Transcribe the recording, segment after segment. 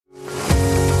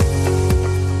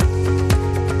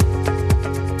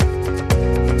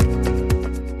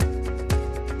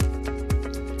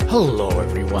Hello,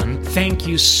 everyone. Thank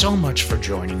you so much for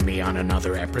joining me on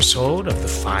another episode of the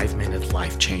 5-Minute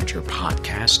Life Changer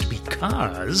podcast,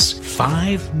 because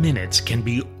 5 minutes can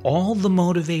be all the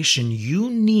motivation you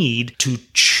need to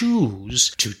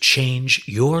choose to change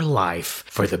your life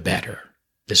for the better.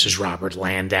 This is Robert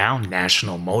Landau,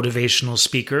 national motivational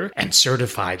speaker and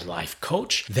certified life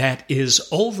coach that is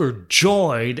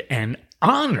overjoyed and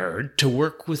honored to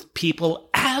work with people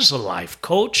as a life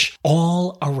coach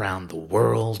all around the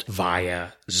world via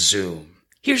Zoom.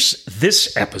 Here's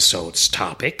this episode's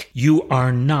topic: you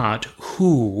are not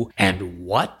who and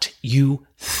what you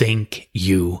think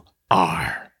you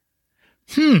are.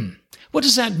 What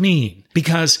does that mean?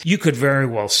 Because you could very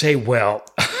well say, well,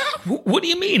 what do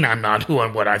you mean I'm not who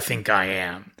and what I think I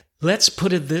am? Let's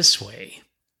put it this way.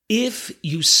 If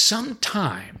you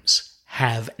sometimes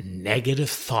have negative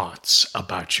thoughts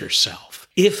about yourself,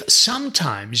 if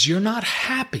sometimes you're not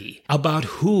happy about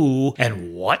who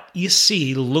and what you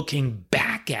see looking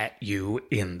back at you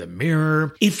in the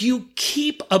mirror, if you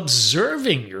keep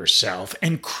observing yourself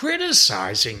and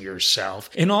criticizing yourself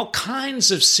in all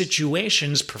kinds of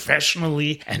situations,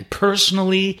 professionally and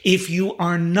personally, if you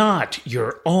are not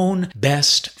your own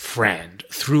best friend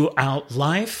throughout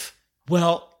life,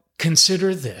 well,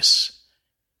 consider this.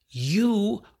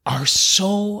 You are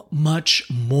so much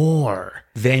more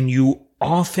than you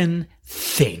often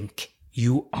think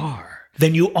you are,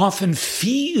 than you often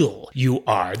feel you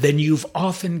are, than you've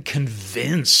often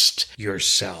convinced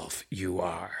yourself you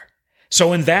are.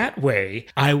 So in that way,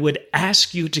 I would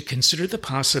ask you to consider the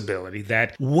possibility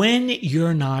that when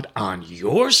you're not on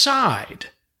your side,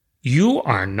 you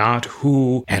are not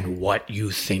who and what you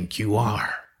think you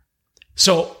are.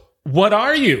 So what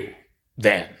are you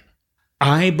then?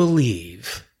 I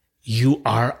believe you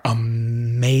are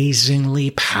amazingly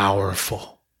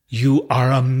powerful. You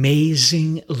are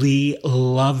amazingly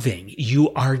loving.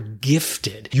 You are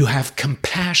gifted. You have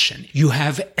compassion. You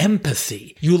have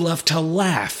empathy. You love to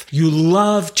laugh. You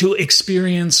love to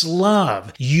experience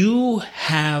love. You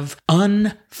have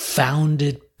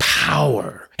unfounded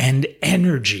power and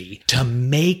energy to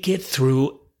make it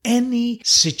through any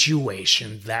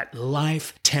situation that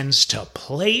life tends to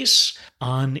place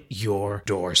on your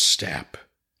doorstep.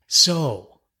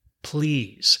 So,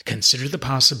 please consider the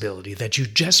possibility that you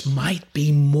just might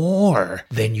be more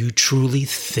than you truly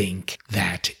think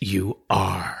that you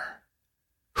are.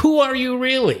 Who are you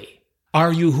really?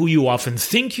 Are you who you often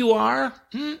think you are?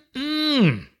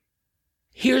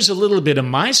 Here's a little bit of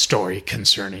my story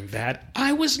concerning that.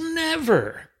 I was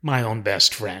never my own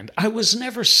best friend. I was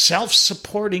never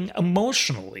self-supporting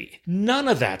emotionally. None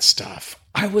of that stuff.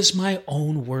 I was my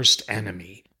own worst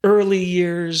enemy. Early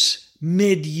years,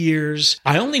 mid-years,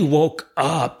 I only woke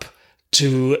up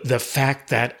to the fact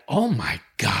that, oh my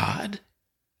God,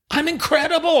 I'm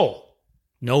incredible.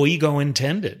 No ego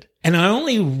intended. And I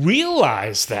only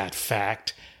realized that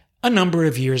fact a number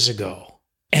of years ago.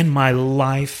 And my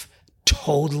life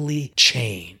totally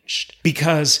changed.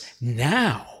 Because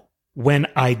now, when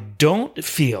I don't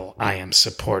feel I am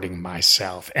supporting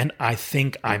myself and I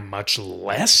think I'm much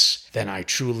less than I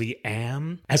truly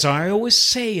am, as I always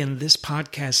say in this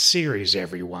podcast series,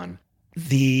 everyone,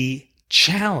 the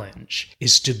challenge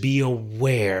is to be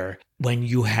aware when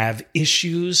you have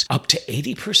issues up to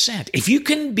 80%. If you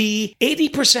can be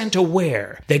 80%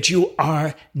 aware that you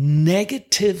are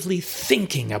negatively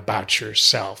thinking about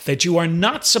yourself, that you are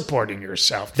not supporting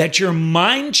yourself, that your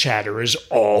mind chatter is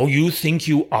all you think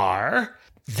you are,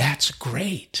 that's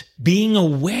great. Being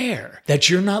aware that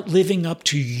you're not living up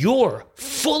to your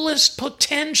fullest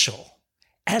potential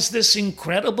as this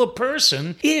incredible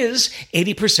person is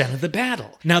 80% of the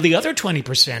battle. Now, the other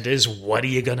 20% is, what are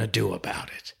you going to do about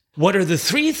it? What are the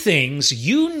 3 things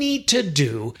you need to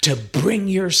do to bring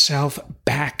yourself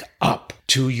back up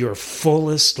to your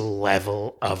fullest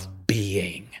level of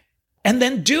being? And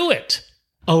then do it.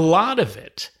 A lot of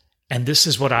it, and this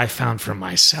is what I found for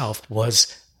myself,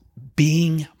 was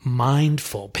being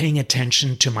mindful, paying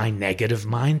attention to my negative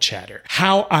mind chatter,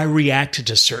 how I reacted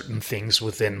to certain things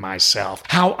within myself,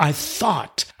 how I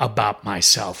thought about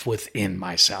myself within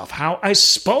myself, how I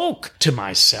spoke to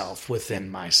myself within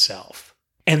myself.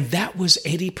 And that was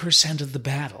 80% of the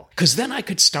battle, because then I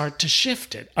could start to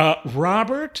shift it.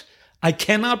 Robert, I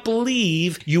cannot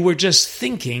believe you were just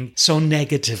thinking so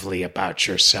negatively about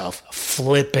yourself.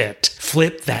 Flip it.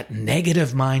 Flip that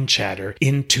negative mind chatter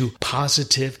into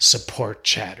positive support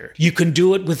chatter. You can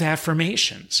do it with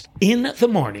affirmations. In the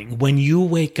morning, when you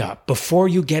wake up, before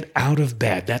you get out of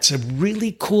bed, that's a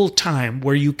really cool time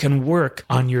where you can work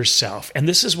on yourself. And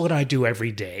this is what I do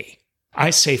every day.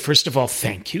 I say, first of all,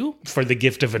 thank you for the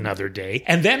gift of another day.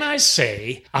 And then I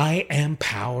say, I am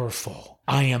powerful.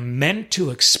 I am meant to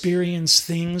experience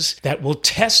things that will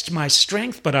test my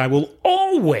strength, but I will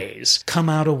always come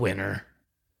out a winner.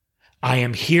 I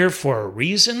am here for a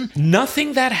reason.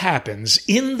 Nothing that happens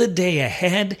in the day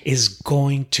ahead is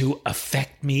going to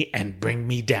affect me and bring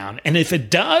me down. And if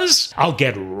it does, I'll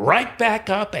get right back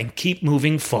up and keep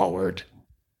moving forward.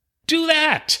 Do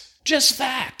that, just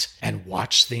that, and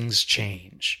watch things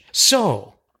change.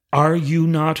 So, are you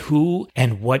not who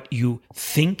and what you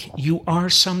think you are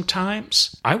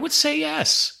sometimes? I would say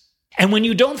yes. And when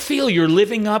you don't feel you're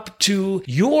living up to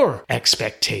your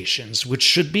expectations, which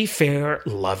should be fair,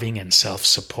 loving, and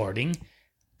self-supporting,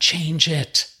 change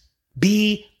it.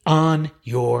 Be on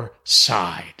your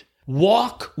side.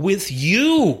 Walk with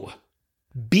you.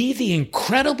 Be the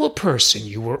incredible person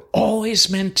you were always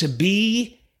meant to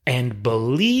be, and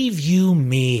believe you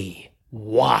me,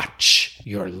 watch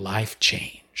your life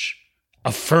change.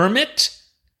 Affirm it,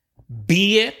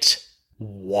 be it,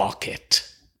 walk it.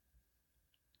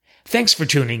 Thanks for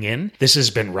tuning in. This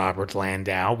has been Robert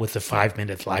Landau with the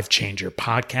 5-Minute Life Changer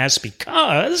podcast,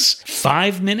 because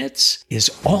 5 minutes is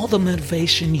all the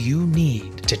motivation you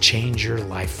need to change your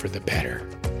life for the better.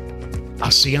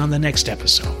 I'll see you on the next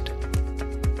episode.